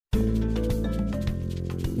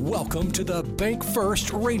Welcome to the Bank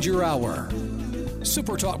First Ranger Hour.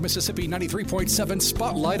 Super Talk Mississippi 93.7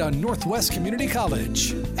 Spotlight on Northwest Community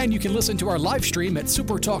College. And you can listen to our live stream at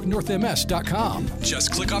supertalknorthms.com.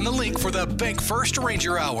 Just click on the link for the Bank First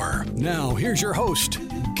Ranger Hour. Now, here's your host,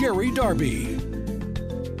 Gary Darby.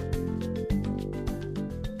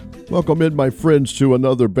 Welcome in, my friends, to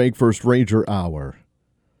another Bank First Ranger Hour.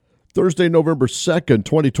 Thursday, November 2nd,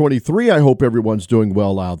 2023. I hope everyone's doing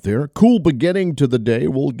well out there. Cool beginning to the day.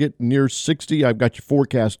 We'll get near 60. I've got your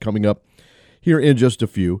forecast coming up here in just a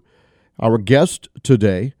few. Our guest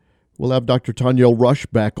today, we'll have Dr. Tonyalle Rush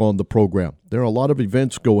back on the program. There are a lot of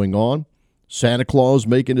events going on. Santa Claus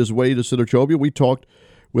making his way to Senatobia. We talked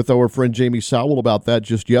with our friend Jamie Sowell about that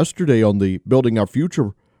just yesterday on the Building Our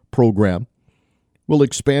Future program. We'll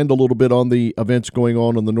expand a little bit on the events going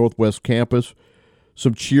on the Northwest campus.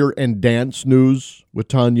 Some cheer and dance news with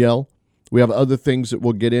Tonyalle. We have other things that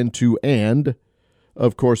we'll get into. And,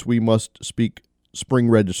 of course, we must speak spring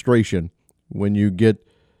registration. When you get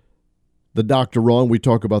the doctor on, we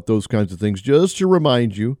talk about those kinds of things just to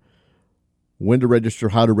remind you when to register,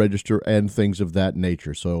 how to register, and things of that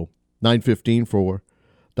nature. So 9:15 for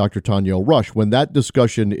Dr. Tonyalle Rush. When that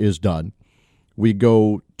discussion is done, we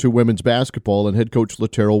go to women's basketball and head coach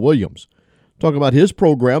LaTaryl Williams. Talk about his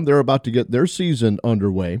program. They're about to get their season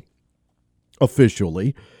underway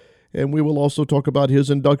officially. And we will also talk about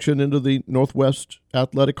his induction into the Northwest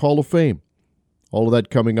Athletic Hall of Fame. All of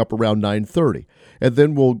that coming up around 9:30. And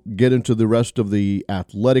then we'll get into the rest of the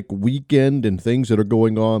athletic weekend and things that are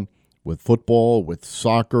going on with football, with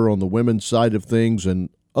soccer on the women's side of things, and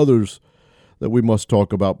others that we must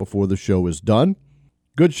talk about before the show is done.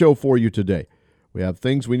 Good show for you today. We have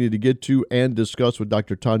things we need to get to and discuss with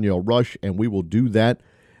Dr. Tonyalle Rush, and we will do that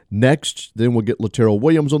next. Then we'll get LaTaryl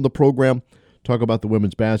Williams on the program, talk about the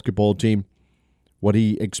women's basketball team, what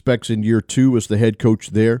he expects in year 2 as the head coach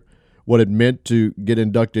there, what it meant to get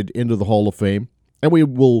inducted into the Hall of Fame. And we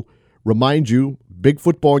will remind you, big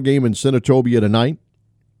football game in Senatobia tonight,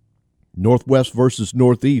 Northwest versus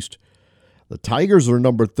Northeast. The Tigers are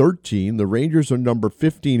number 13, the Rangers are number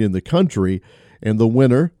 15 in the country, and the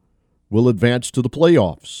winner will advance to the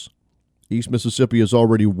playoffs. East Mississippi has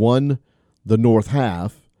already won the North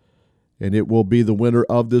half, and it will be the winner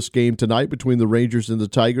of this game tonight between the Rangers and the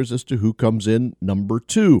Tigers as to who comes in number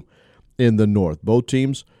 2 in the North. Both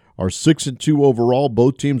teams are 6-2 overall.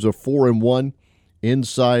 Both teams are 4-1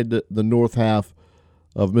 inside the North half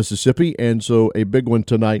of Mississippi, and so a big one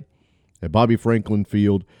tonight at Bobby Franklin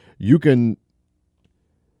Field. You can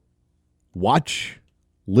watch,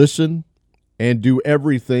 listen, and do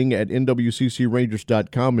everything at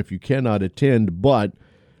nwccrangers.com if you cannot attend. But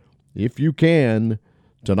if you can,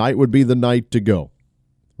 tonight would be the night to go.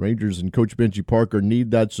 Rangers and Coach Benji Parker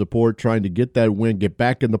need that support, trying to get that win, get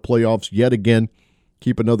back in the playoffs yet again,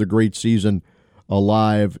 keep another great season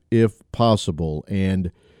alive if possible.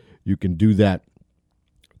 And you can do that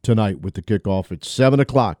tonight with the kickoff at 7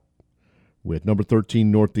 o'clock with number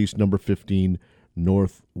 13 Northeast, number 15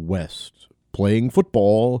 Northwest, playing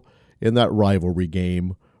football in that rivalry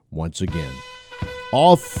game once again.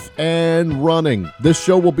 Off and running. This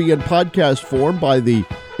show will be in podcast form by the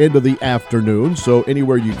end of the afternoon, so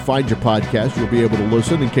anywhere you find your podcast, you'll be able to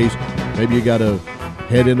listen in case maybe you got to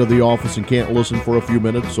head into the office and can't listen for a few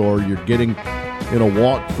minutes, or you're getting in a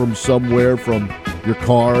walk from somewhere, from your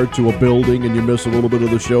car to a building, and you miss a little bit of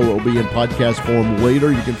the show. It will be in podcast form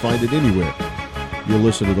later. You can find it anywhere you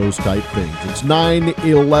listen to those type things. It's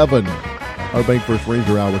 9:11. Our Bank First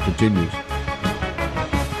Ranger Hour continues.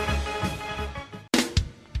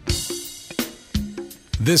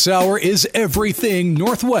 This hour is everything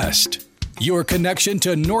Northwest. Your connection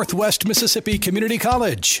to Northwest Mississippi Community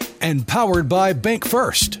College and powered by Bank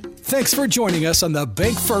First. Thanks for joining us on the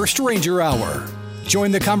Bank First Ranger Hour.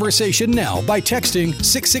 Join the conversation now by texting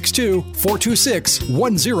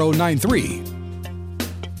 662-426-1093.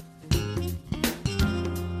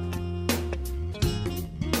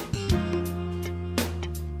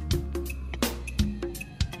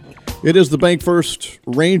 It is the Bank First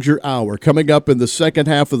Ranger Hour. Coming up in the second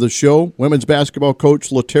half of the show, women's basketball coach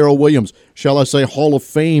LaTaryl Williams, shall I say Hall of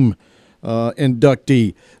Fame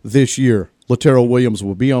inductee this year. LaTaryl Williams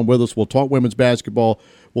will be on with us. We'll talk women's basketball.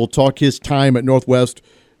 We'll talk his time at Northwest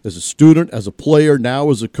as a student, as a player, now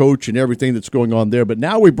as a coach, and everything that's going on there. But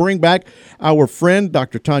now we bring back our friend,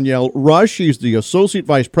 Dr. Tonyalle Rush. She's the Associate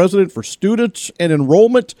Vice President for Students and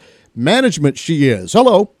Enrollment Management. She is.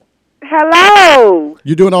 Hello. Hello.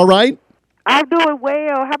 You doing all right? I'm doing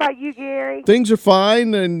well. How about you, Gary? Things are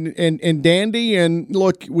fine and dandy. And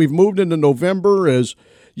look, we've moved into November. As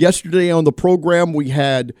yesterday on the program, we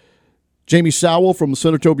had Jamie Sowell from the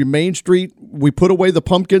Senatobia Main Street we put away the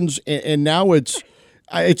pumpkins, and now it's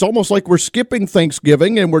almost like we're skipping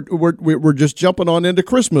Thanksgiving and we're just jumping on into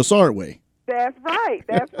Christmas, aren't we? That's right.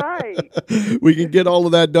 That's right. We can get all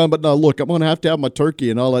of that done, but now look, I'm going to have my turkey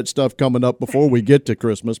and all that stuff coming up before we get to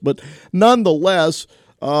Christmas. But nonetheless,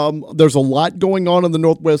 there's a lot going on in the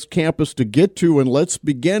Northwest campus to get to, and let's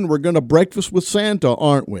begin. We're going to breakfast with Santa,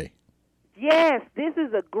 aren't we? Yes, this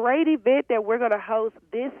is a great event that we're going to host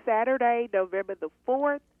this Saturday, November the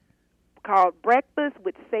 4th, called Breakfast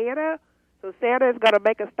with Santa. So Santa is going to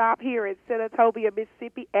make a stop here in Senatobias,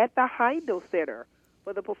 Mississippi at the Heindel Center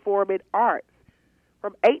for the Performing Arts.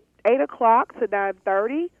 From 8 o'clock to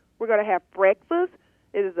 9:30, we're going to have breakfast.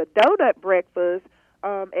 It is a donut breakfast,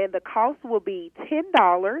 and the cost will be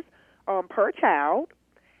 $10 per child.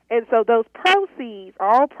 And so those proceeds,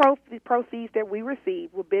 all proceeds that we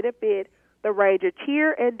receive, will benefit the Ranger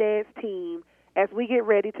cheer and dance team as we get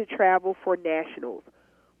ready to travel for nationals.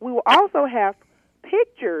 We will also have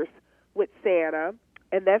pictures with Santa,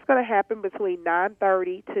 and that's going to happen between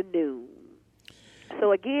 9:30 to noon.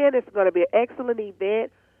 So again, it's going to be an excellent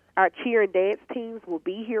event. Our cheer and dance teams will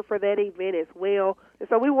be here for that event as well. And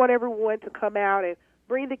so we want everyone to come out and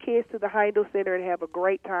bring the kids to the Heindel Center and have a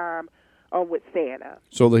great time with Santa.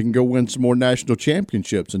 So they can go win some more national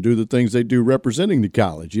championships and do the things they do representing the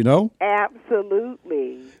college, you know?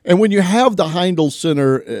 Absolutely. And when you have the Heindel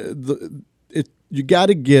Center, you got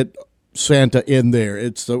to get Santa in there.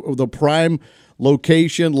 It's the prime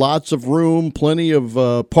location, lots of room, plenty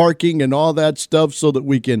of parking and all that stuff so that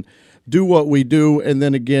we can do what we do and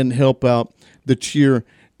then, again, help out the cheer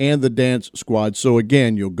and the dance squad. So,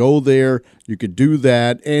 again, you'll go there, you could do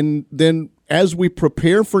that, and then as we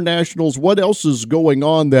prepare for nationals, what else is going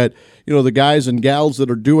on that, you know, the guys and gals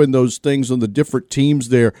that are doing those things on the different teams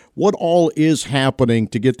there, what all is happening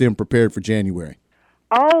to get them prepared for January?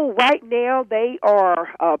 Oh, right now they are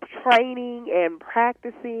training and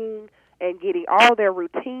practicing and getting all their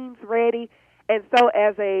routines ready. And so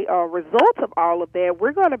as a result of all of that,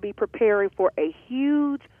 we're going to be preparing for a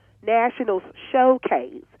huge nationals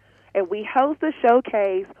showcase. And we host a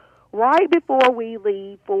showcase right before we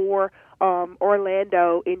leave for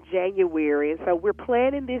Orlando in January. And so we're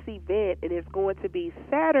planning this event, and it's going to be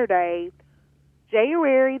Saturday,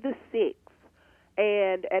 January the 6th.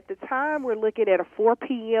 And at the time, we're looking at a 4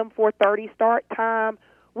 p.m., 4:30 start time.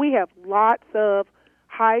 We have lots of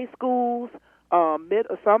high schools,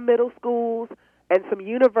 some middle schools, and some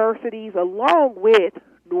universities, along with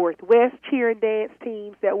Northwest cheer and dance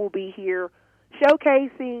teams that will be here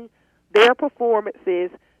showcasing their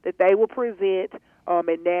performances that they will present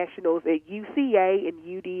at nationals at UCA and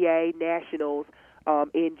UDA nationals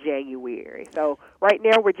in January. So right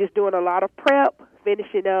now we're just doing a lot of prep,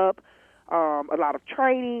 finishing up a lot of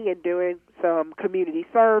training and doing some community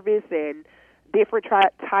service and different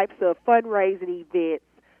types of fundraising events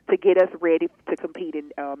to get us ready to compete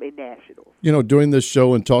in nationals. You know, doing this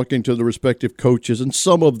show and talking to the respective coaches and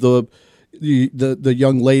some of the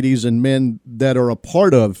young ladies and men that are a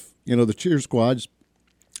part of, you know, the cheer squads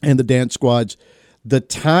and the dance squads, the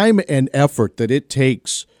time and effort that it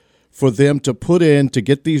takes for them to put in to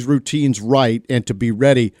get these routines right and to be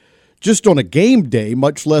ready just on a game day,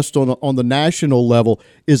 much less on the national level,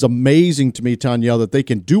 is amazing to me, Tonyalle, that they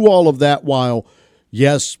can do all of that while,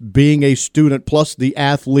 yes, being a student plus the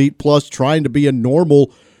athlete plus trying to be a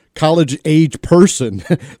normal college-age person.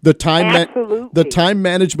 the time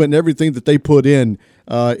management and everything that they put in,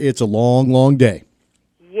 it's a long, long day.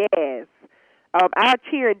 Yes. Our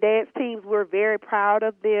cheer and dance teams, we're very proud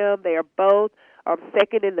of them. They are both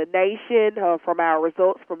second in the nation from our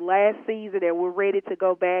results from last season, and we're ready to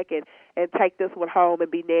go back and take this one home and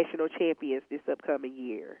be national champions this upcoming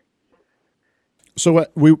year. So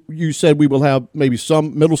you said we will have maybe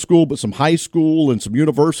some middle school, but some high school and some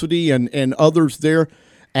university and others there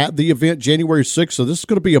at the event January 6th. So this is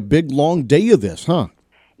going to be a big, long day of this, huh?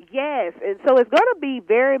 Yes, and so it's going to be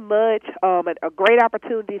very much a great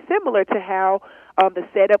opportunity, similar to how the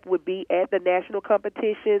setup would be at the national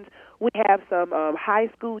competitions. We have some high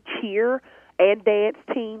school cheer and dance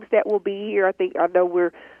teams that will be here. I know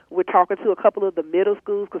we're talking to a couple of the middle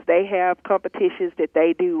schools because they have competitions that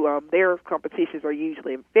they do. Their competitions are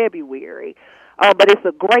usually in February. But it's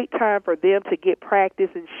a great time for them to get practice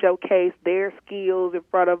and showcase their skills in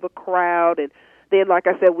front of a crowd. And then, like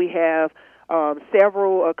I said, we have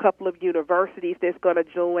a couple of universities that's going to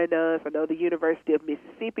join us. I know the University of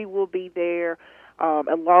Mississippi will be there,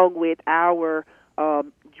 along with our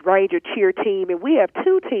Ranger cheer team. And we have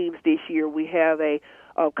two teams this year. We have a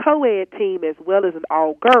co-ed team as well as an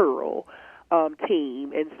all-girl.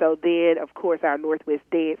 team. And so then, of course, our Northwest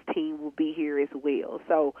Dance team will be here as well.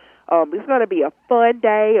 So it's going to be a fun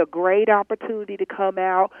day, a great opportunity to come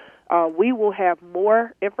out. We will have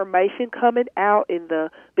more information coming out in the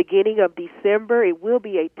beginning of December. It will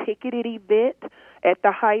be a ticketed event at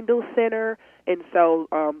the Heindel Center, and so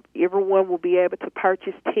everyone will be able to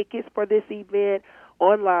purchase tickets for this event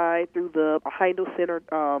online through the Heindel Center,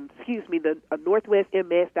 the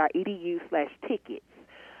northwestms.edu/tickets.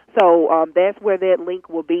 So that's where that link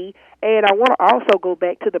will be. And I want to also go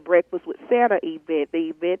back to the Breakfast with Santa event, the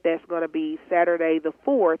event that's going to be Saturday the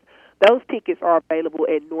 4th. Those tickets are available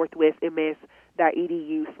at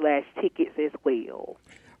northwestms.edu/tickets as well.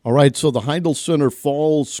 All right, so the Heindel Center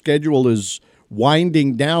fall schedule is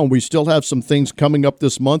winding down. We still have some things coming up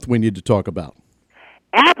this month we need to talk about.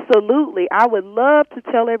 Absolutely. I would love to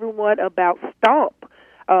tell everyone about Stomp.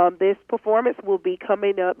 This performance will be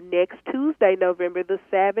coming up next Tuesday, November the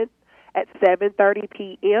 7th at 7:30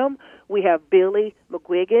 p.m. We have Billy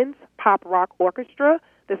McGuigan's Pop Rock Orchestra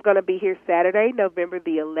that's going to be here Saturday, November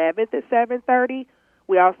the 11th at 7:30.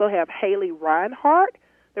 We also have Haley Reinhardt.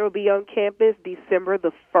 There will be on campus December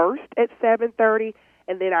the 1st at 7:30.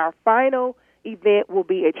 And then our final event will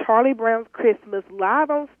be a Charlie Brown's Christmas live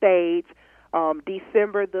on stage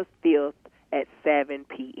December the 5th at 7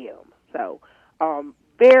 p.m. So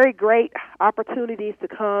very great opportunities to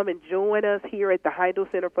come and join us here at the Heindel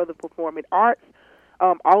Center for the Performing Arts.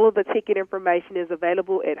 All of the ticket information is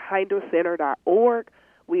available at heindelcenter.org.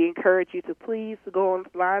 We encourage you to please go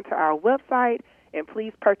online to our website and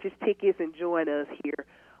please purchase tickets and join us here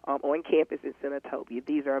on campus in Senatobia.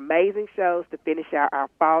 These are amazing shows to finish out our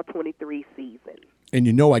Fall 23 season. And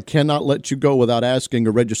you know I cannot let you go without asking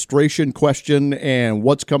a registration question and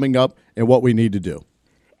what's coming up and what we need to do.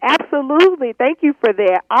 Absolutely. Thank you for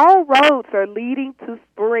that. All roads are leading to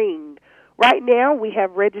spring. Right now we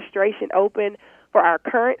have registration open for our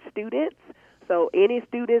current students. So any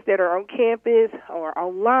students that are on campus or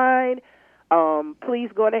online, please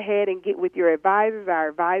go ahead and get with your advisors. Our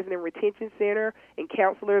Advising and Retention Center and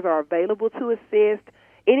counselors are available to assist.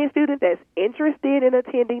 Any student that's interested in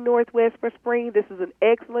attending Northwest for spring, this is an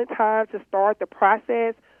excellent time to start the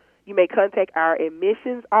process. You may contact our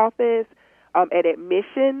admissions office at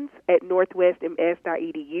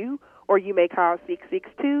admissions@northwestms.edu, or you may call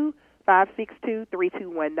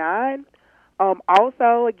 662-562-3219.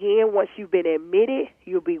 Also, again, once you've been admitted,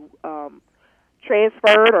 you'll be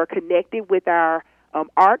transferred or connected with our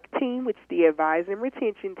ARC team, which is the Advising and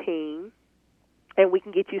Retention team, and we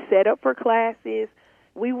can get you set up for classes.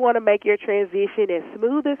 We want to make your transition as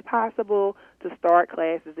smooth as possible to start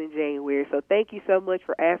classes in January. So thank you so much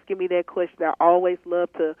for asking me that question. I always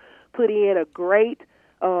love to put in a great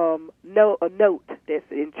note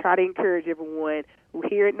that's and try to encourage everyone. We're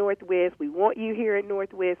here at Northwest. We want you here at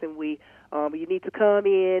Northwest, and you need to come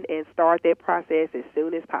in and start that process as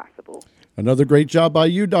soon as possible. Another great job by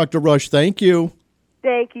you, Dr. Rush. Thank you.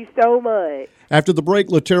 Thank you so much. After the break,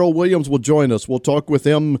 LaTaryl Williams will join us. We'll talk with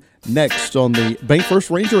him next on the Bank First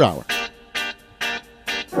Ranger Hour.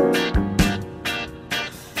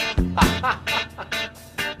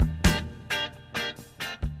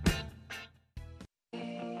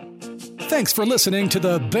 Thanks for listening to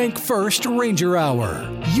the Bank First Ranger Hour,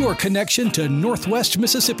 your connection to Northwest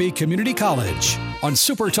Mississippi Community College on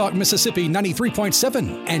SuperTalk Mississippi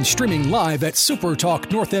 93.7 and streaming live at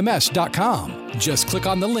supertalknorthms.com. Just click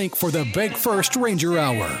on the link for the Bank First Ranger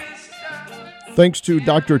Hour. Thanks to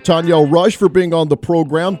Dr. Tonyalle Rush for being on the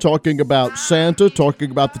program, talking about Santa, talking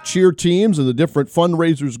about the cheer teams and the different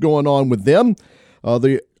fundraisers going on with them.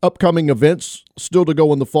 The upcoming events still to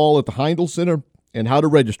go in the fall at the Heindel Center, and how to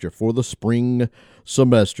register for the spring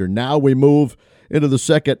semester. Now we move into the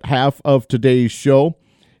second half of today's show,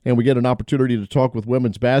 and we get an opportunity to talk with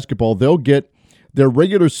women's basketball. They'll get their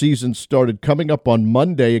regular season started coming up on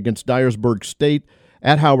Monday against Dyersburg State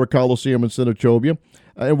at Howard Coliseum in Senatobia.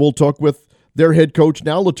 And we'll talk with their head coach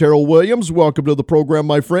now, LaTaryl Williams. Welcome to the program,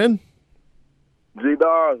 my friend.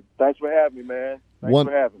 G-Dar, thanks for having me, man. Thanks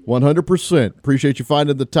for having me. 100%. Appreciate you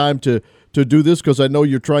finding the time to do this, because I know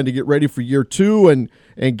you're trying to get ready for year two and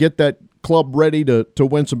get that club ready to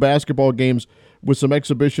win some basketball games with some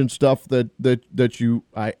exhibition stuff that you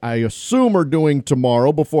I assume are doing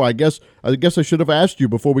tomorrow. Before I guess I should have asked you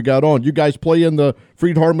before we got on. You guys play in the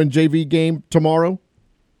Freed Hardeman JV game tomorrow?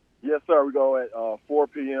 Yes, sir. We go at 4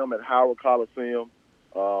 p.m. at Howard Coliseum.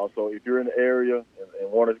 So if you're in the area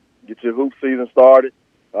and want to get your hoop season started,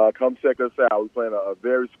 come check us out. We're playing a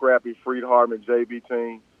very scrappy Freed Hardeman JV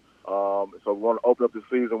team. So we want to open up the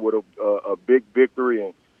season with a big victory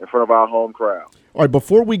in front of our home crowd. All right,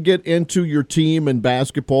 before we get into your team and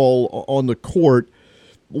basketball on the court,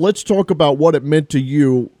 let's talk about what it meant to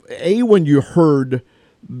you. When you heard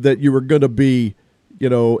that you were going to be,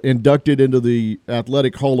 inducted into the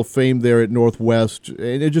Athletic Hall of Fame there at Northwest,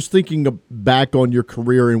 and just thinking back on your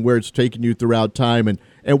career and where it's taken you throughout time and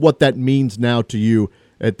what that means now to you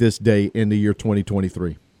at this day in the year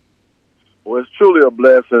 2023. Well, it's truly a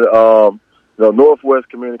blessing. Northwest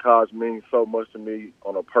Community College means so much to me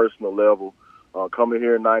on a personal level. Coming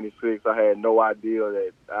here in '96, I had no idea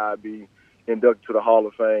that I'd be inducted to the Hall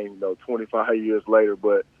of Fame, 25 years later.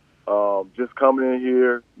 But just coming in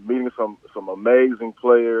here, meeting some amazing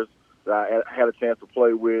players that I had a chance to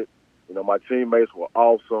play with. My teammates were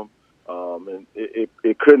awesome, and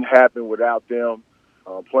it couldn't happen without them.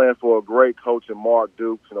 Playing for a great coach in Mark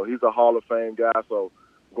Dukes. He's a Hall of Fame guy, so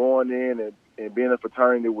going in and being in a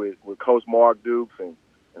fraternity with Coach Mark Dukes and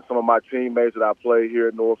some of my teammates that I play here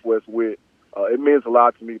at Northwest with, it means a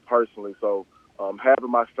lot to me personally. So having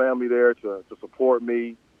my family there to support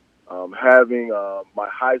me, having my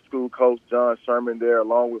high school coach, John Sherman, there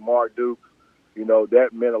along with Mark Dukes, that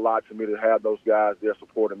meant a lot to me to have those guys there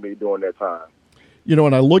supporting me during that time.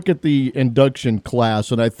 And I look at the induction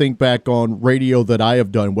class and I think back on radio that I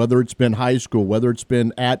have done, whether it's been high school, whether it's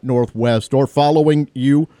been at Northwest or following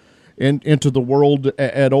you into the world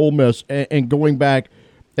at Ole Miss and going back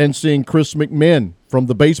and seeing Chris McMinn from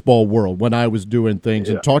the baseball world when I was doing things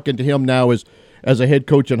and talking to him now as a head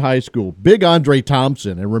coach in high school. Big Andre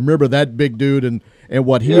Thompson, and remember that big dude and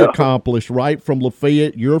what he accomplished, right, from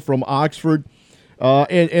Lafayette. You're from Oxford.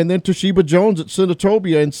 And then Toshiba Jones at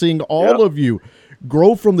Senatobia, and seeing all of you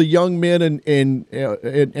grow from the young men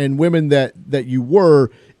and women that you were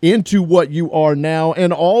into what you are now,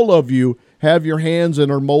 and all of you have your hands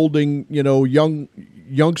and are molding,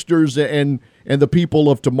 youngsters and the people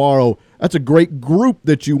of tomorrow. That's a great group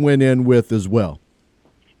that you went in with as well.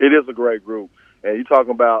 It is a great group, and you're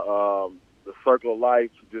talking about the circle of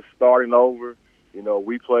life, just starting over.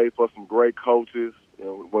 We played for some great coaches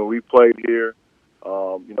when we played here.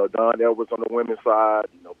 Don Edwards on the women's side,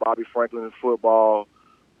 Bobby Franklin in football,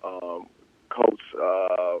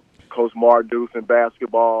 Coach Mark Deuce in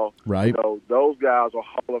basketball. Right. Those guys are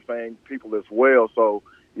Hall of Fame people as well. So,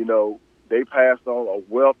 they passed on a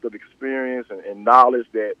wealth of experience and knowledge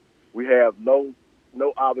that we have no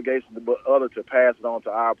obligation but other to pass it on to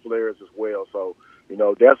our players as well. So,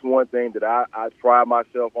 that's one thing that I pride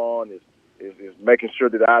myself on is making sure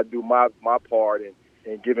that I do my part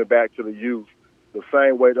in giving back to the youth the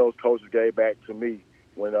same way those coaches gave back to me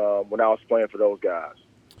when I was playing for those guys.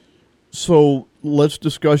 So let's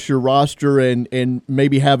discuss your roster and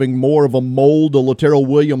maybe having more of a mold, a LaTaryl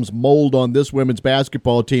Williams mold on this women's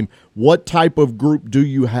basketball team. What type of group do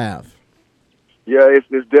you have? Yeah, it's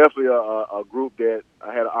definitely a group that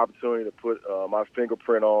I had an opportunity to put my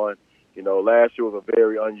fingerprint on. Last year was a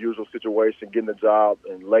very unusual situation, getting the job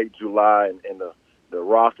in late July, and the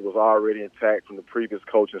roster was already intact from the previous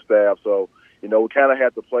coaching staff. So, we kind of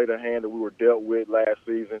had to play the hand that we were dealt with last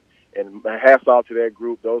season. And hats off to that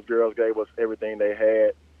group. Those girls gave us everything they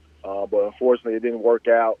had. But unfortunately, it didn't work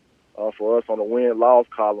out for us on the win-loss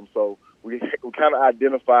column. So we kind of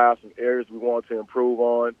identified some areas we wanted to improve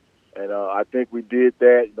on. And I think we did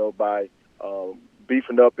that, by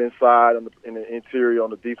beefing up inside in the interior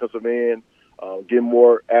on the defensive end, getting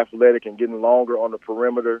more athletic and getting longer on the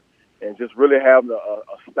perimeter, and just really having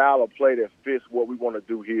a style of play that fits what we want to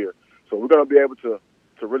do here. So we're going to be able to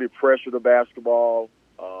really pressure the basketball,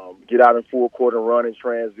 get out in full court and run in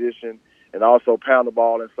transition, and also pound the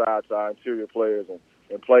ball inside to our interior players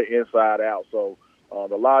and play inside out. So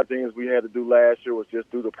a lot of things we had to do last year was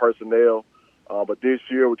just do the personnel. But this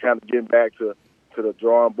year we're kind of getting back to the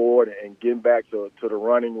drawing board and getting back to the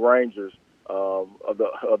running Rangers of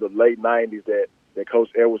the late 90s that Coach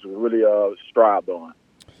Edwards really strived on.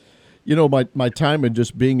 My time in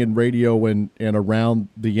just being in radio and around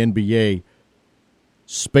the NBA,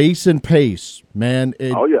 space and pace, man.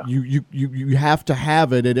 You have to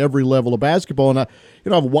have it at every level of basketball. And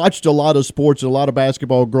I've watched a lot of sports and a lot of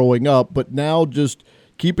basketball growing up, but now just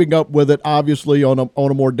keeping up with it, obviously on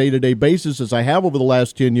a more day-to-day basis, as I have over the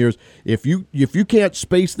last 10 years. If you can't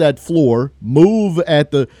space that floor, move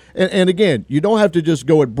at and again, you don't have to just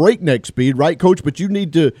go at breakneck speed, right, Coach? But you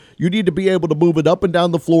need to be able to move it up and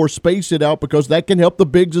down the floor, space it out, because that can help the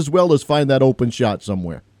bigs as well as find that open shot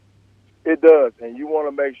somewhere. It does, and you want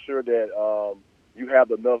to make sure that you have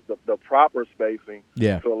the proper spacing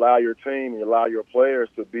to allow your team and allow your players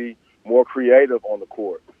to be more creative on the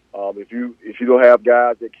court. If you don't have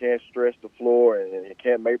guys that can't stretch the floor and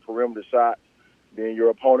can't make perimeter shots, then your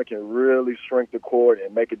opponent can really shrink the court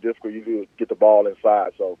and make it difficult for you to get the ball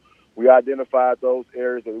inside. So we identified those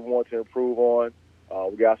areas that we want to improve on.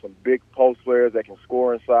 We got some big post players that can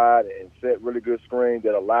score inside and set really good screens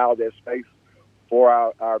that allow that space for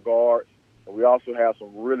our guards. And we also have some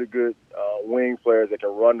really good wing players that can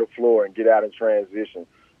run the floor and get out in transition.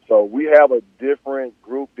 So we have a different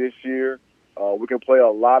group this year. We can play a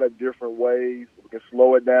lot of different ways. We can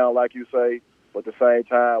slow it down, like you say, but at the same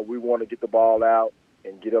time, we want to get the ball out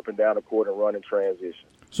and get up and down the court and run in transition.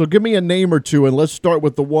 So give me a name or two, and let's start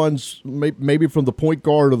with the ones maybe from the point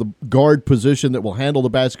guard or the guard position that will handle the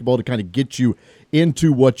basketball to kind of get you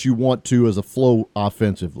into what you want to as a flow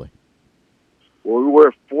offensively. Well, we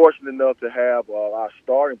were fortunate enough to have our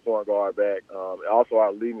starting point guard back, also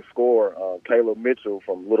our leading scorer, Kayla Mitchell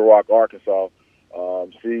from Little Rock, Arkansas.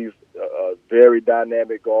 She's a very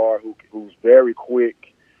dynamic guard who's very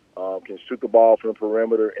quick, can shoot the ball from the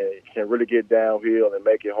perimeter, and can really get downhill and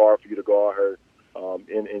make it hard for you to guard her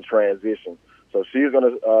in transition. So she's going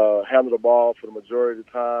to handle the ball for the majority of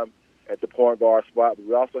the time at the point guard spot. But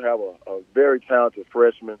we also have a very talented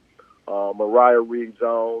freshman, Mariah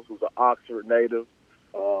Reed-Jones, who's an Oxford native.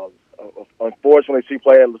 Unfortunately, she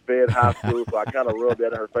played at Lafayette High School, so I kind of rubbed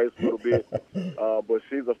that in her face a little bit. But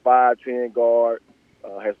she's a 5'10" guard,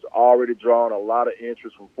 has already drawn a lot of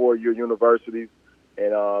interest from four-year universities,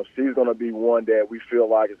 and she's going to be one that we feel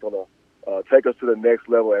like is going to take us to the next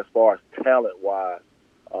level as far as talent-wise.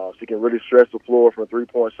 She can really stretch the floor from a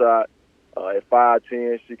three-point shot. At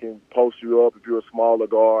 5'10", she can post you up if you're a smaller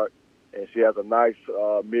guard, and she has a nice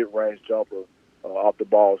mid-range jumper off the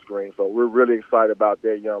ball screen. So we're really excited about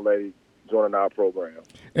that young lady joining our program.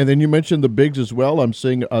 And then you mentioned the bigs as well. I'm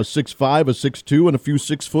seeing a 6'5", a 6'2", and a few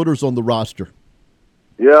 6-footers on the roster.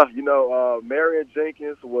 Yeah, Marion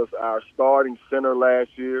Jenkins was our starting center last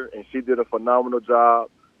year, and she did a phenomenal job,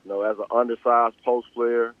 as an undersized post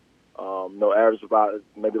player. Averaged about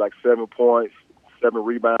maybe like 7 points, 7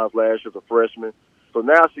 rebounds last year as a freshman. So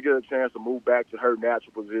now she gets a chance to move back to her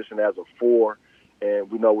natural position as a 4. And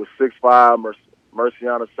we know with 6'5",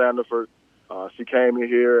 Merciana Sandiford, she came in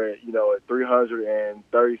here at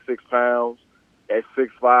 336 pounds. At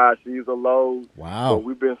 6'5", she's a load. Wow. So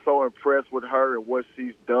we've been so impressed with her and what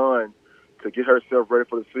she's done to get herself ready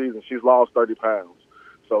for the season. She's lost 30 pounds.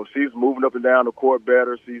 So she's moving up and down the court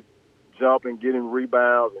better. She's jumping, getting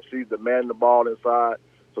rebounds, and she's demanding the ball inside.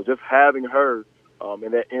 So just having her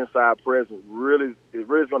and that inside presence really is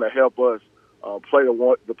going to help us play the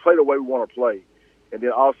way we want to play. And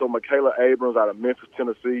then also Michaela Abrams out of Memphis,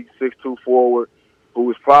 Tennessee, 6'2" forward, who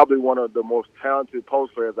is probably one of the most talented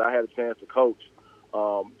post players I had a chance to coach.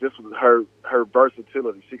 Just with her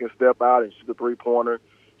versatility. She can step out and shoot the three-pointer.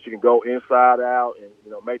 She can go inside out and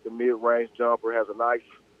make the mid-range jumper. Has a nice,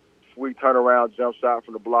 sweet turnaround jump shot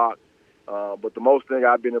from the block. But the most thing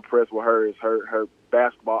I've been impressed with her is her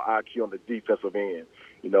basketball IQ on the defensive end.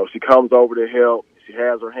 She comes over to help. She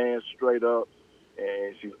has her hands straight up,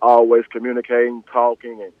 and she's always communicating,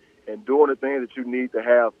 talking, and doing the things that you need to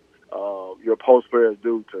have your post players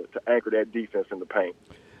do to anchor that defense in the paint.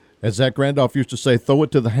 As Zach Randolph used to say, throw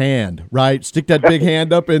it to the hand, right? Stick that big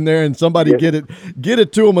hand up in there and somebody get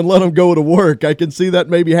it to them and let them go to work. I can see that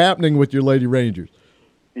maybe happening with your Lady Rangers.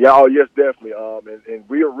 Yeah, oh yes, definitely. And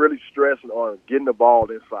we are really stressing on getting the ball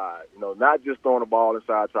inside. Not just throwing the ball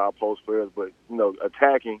inside to our post players, but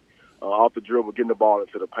attacking off the dribble, getting the ball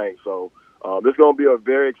into the paint. So this is going to be a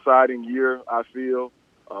very exciting year, I feel.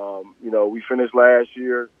 We finished last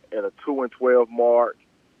year at a 2-12 mark,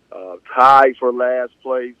 tied for last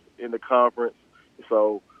place in the conference.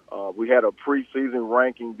 So we had a preseason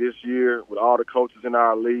ranking this year with all the coaches in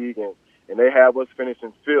our league, and they have us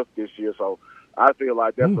finishing 5th this year. So I feel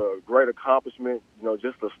like that's a great accomplishment,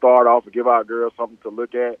 just to start off and give our girls something to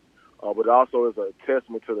look at. But it also is a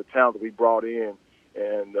testament to the talent that we brought in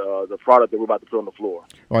and the product that we're about to put on the floor.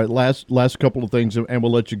 All right, last couple of things, and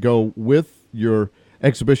we'll let you go. With your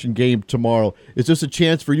exhibition game tomorrow, is this a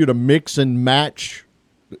chance for you to mix and match,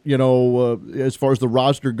 as far as the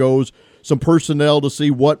roster goes, some personnel to see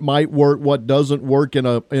what might work, what doesn't work in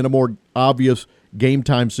a more obvious game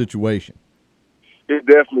time situation? It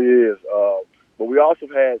definitely is. But we also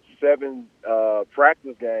had 7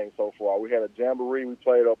 practice games so far. We had a jamboree we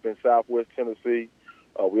played up in Southwest Tennessee.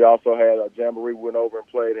 We also had a jamboree we went over and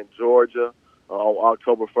played in Georgia on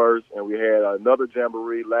October 1st, and we had another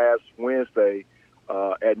jamboree last Wednesday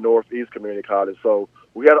at Northeast Community College. So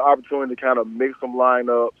we had an opportunity to kind of mix some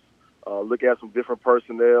lineups, look at some different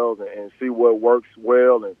personnel and see what works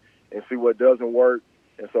well and see what doesn't work.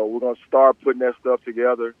 And so we're going to start putting that stuff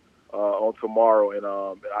together on tomorrow. And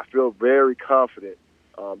I feel very confident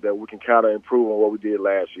that we can kind of improve on what we did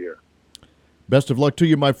last year. Best of luck to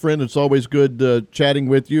you, my friend. It's always good chatting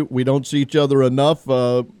with you. We don't see each other enough.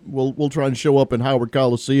 We'll try and show up in Howard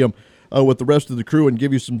Coliseum with the rest of the crew and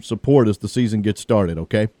give you some support as the season gets started,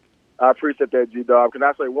 okay? I appreciate that, G-Dog. Can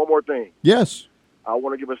I say one more thing? Yes. I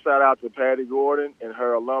want to give a shout-out to Patty Gordon and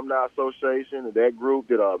her Alumni Association. And that group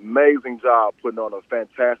did an amazing job putting on a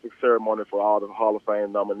fantastic ceremony for all the Hall of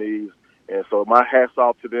Fame nominees. And so my hat's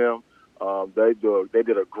off to them. They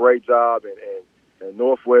did a great job, and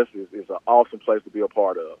Northwest is an awesome place to be a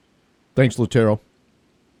part of. Thanks, LaTaryl.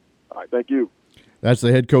 All right, thank you. That's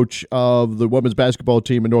the head coach of the women's basketball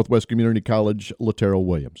team at Northwest Community College, LaTaryl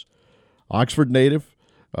Williams. Oxford native,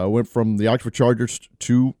 went from the Oxford Chargers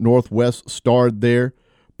to Northwest, starred there,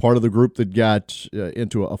 part of the group that got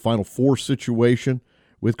into a Final Four situation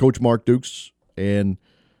with Coach Mark Dukes, and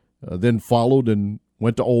then followed and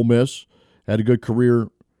went to Ole Miss, had a good career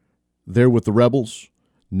there with the Rebels.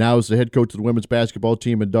 Now is the head coach of the women's basketball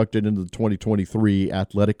team, inducted into the 2023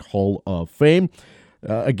 Athletic Hall of Fame.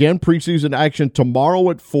 Again, preseason action tomorrow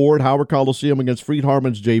at 4 at Howard Coliseum against Freed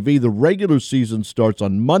Harmon's JV. The regular season starts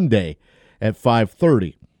on Monday at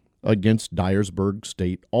 5:30 against Dyersburg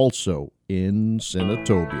State, also in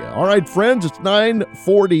Senatobia. All right, friends, it's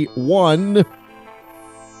 9:41.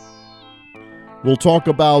 We'll talk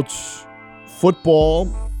about football,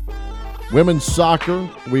 women's soccer.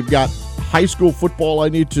 We've got high school football I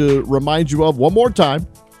need to remind you of one more time,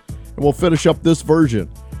 and we'll finish up this version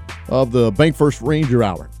of the Bank First Ranger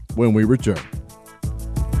Hour when we return.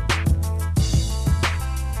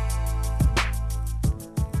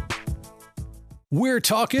 We're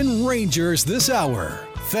talking Rangers this hour.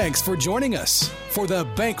 Thanks for joining us for the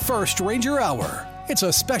Bank First Ranger Hour. It's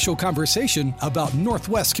a special conversation about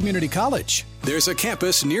Northwest Community College. There's a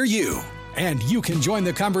campus near you, and you can join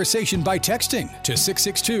the conversation by texting to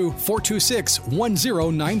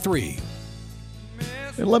 662-426-1093.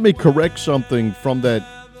 And let me correct something from that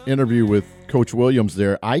interview with Coach Williams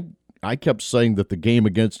there. I kept saying that the game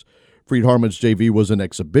against Freed Harmon's JV was an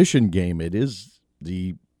exhibition game. It is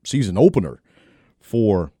the season opener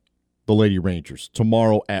for the Lady Rangers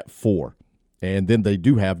tomorrow at 4. And then they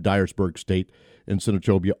do have Dyersburg State and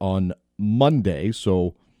Senatobia on Monday.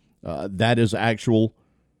 So that is actual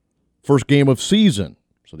first game of season.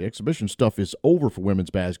 So the exhibition stuff is over for women's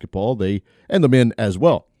basketball. They and the men as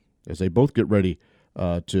well, as they both get ready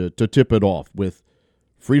to tip it off with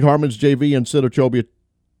Freed Harmon's JV and Senatobia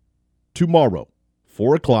tomorrow,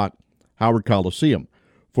 4 o'clock, Howard Coliseum.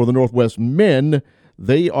 For the Northwest men,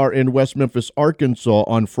 they are in West Memphis, Arkansas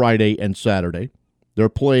on Friday and Saturday. They're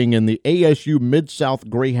playing in the ASU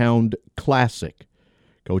Mid-South Greyhound Classic.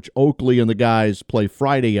 Coach Oakley and the guys play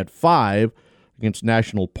Friday at 5 against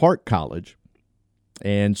National Park College,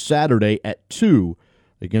 and Saturday at 2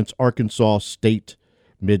 against Arkansas State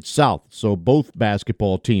Mid-South. So both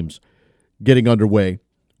basketball teams getting underway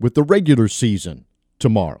with the regular season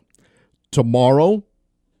tomorrow. Tomorrow,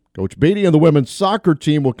 Coach Beatty and the women's soccer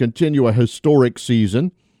team will continue a historic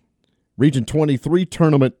season. Region 23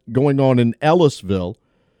 tournament going on in Ellisville.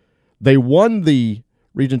 They won the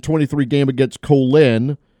Region 23 game against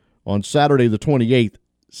Colin on Saturday the 28th,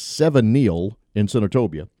 7-0 in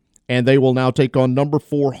Senatobia. And they will now take on number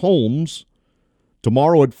 4 Holmes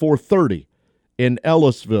tomorrow at 4:30 in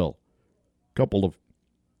Ellisville. A couple of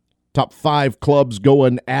top 5 clubs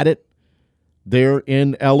going at it there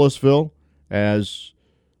in Ellisville, as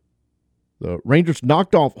the Rangers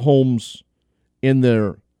knocked off Holmes in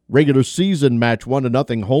their regular season match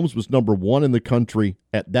 1-0. Holmes was number 1 in the country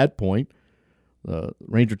at that point. The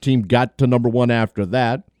Ranger team got to number 1 after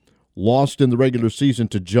that. Lost in the regular season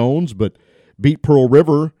to Jones, but beat Pearl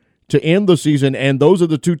River to end the season. And those are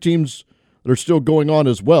the 2 teams that are still going on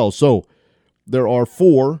as well. So there are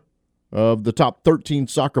 4 of the top 13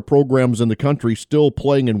 soccer programs in the country still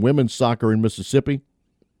playing in women's soccer in Mississippi,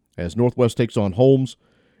 as Northwest takes on Holmes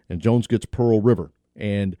and Jones gets Pearl River.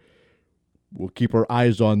 And we'll keep our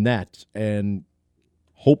eyes on that and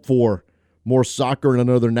hope for more soccer and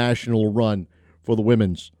another national run for the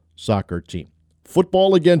women's soccer team.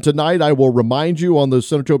 Football again tonight, I will remind you, on the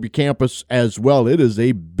Senatobia campus as well. It is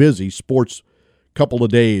a busy sports couple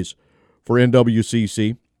of days for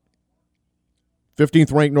NWCC.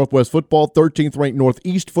 15th ranked Northwest football, 13th ranked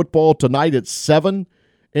Northeast football tonight at 7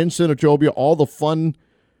 in Senatobia. All the fun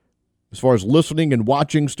as far as listening and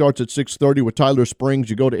watching starts at 6:30 with Tyler Springs.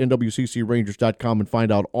 You go to nwccrangers.com and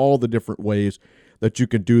find out all the different ways that you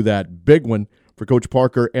can do that. Big one for Coach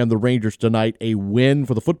Parker and the Rangers tonight, a win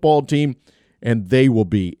for the football team, and they will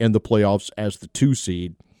be in the playoffs as the 2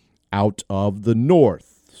 seed out of the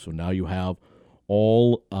North. So now you have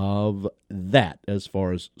all of that as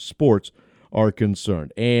far as sports are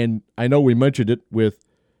concerned. And I know we mentioned it with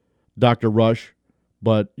Dr. Rush,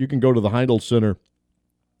 but you can go to the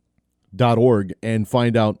HeindelCenter.org and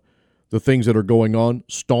find out the things that are going on.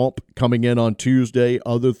 Stomp coming in on Tuesday,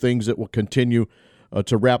 other things that will continue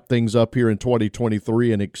to wrap things up here in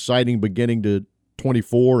 2023, an exciting beginning to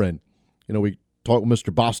 24. And, we talked with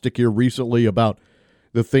Mr. Bostic here recently about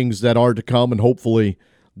the things that are to come and hopefully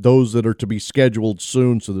those that are to be scheduled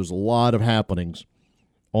soon. So there's a lot of happenings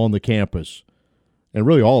on the campus and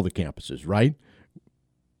really all the campuses, right?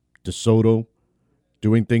 DeSoto,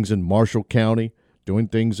 doing things in Marshall County, doing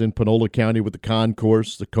things in Panola County with the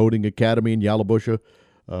concourse, the Coding Academy in Yalobusha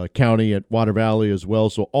County at Water Valley as well.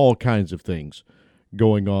 So all kinds of things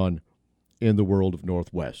going on in the world of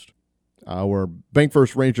Northwest. Our Bank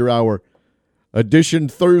First Ranger Hour edition,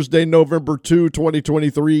 Thursday, November 2,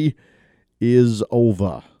 2023, is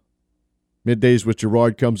over. Middays with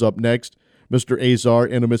Gerard comes up next. Mr. Azar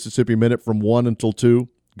in a Mississippi Minute from 1 until 2.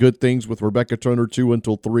 Good Things with Rebecca Turner, 2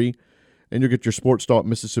 until 3. And you'll get your Sports Talk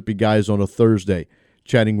Mississippi guys on a Thursday,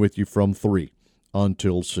 chatting with you from 3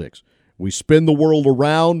 until 6. We spin the world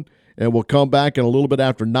around, and we'll come back in a little bit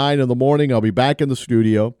after 9 in the morning. I'll be back in the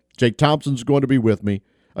studio. Jake Thompson's going to be with me.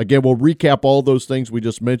 Again, we'll recap all those things we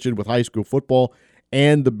just mentioned with high school football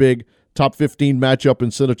and the big top 15 matchup in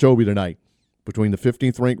Senatobia tonight between the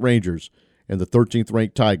 15th-ranked Rangers and the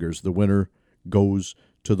 13th-ranked Tigers. The winner goes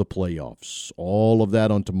to the playoffs. All of that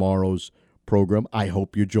on tomorrow's program. I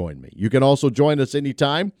hope you join me. You can also join us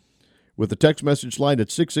anytime with the text message line at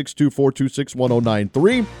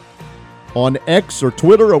 662-426-1093, on X or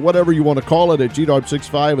Twitter or whatever you want to call it at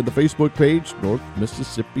GDARB65, and the Facebook page, North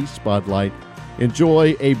Mississippi Spotlight.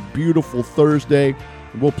 Enjoy a beautiful Thursday.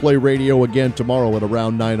 We'll play radio again tomorrow at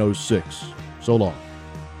around 9:06. So long.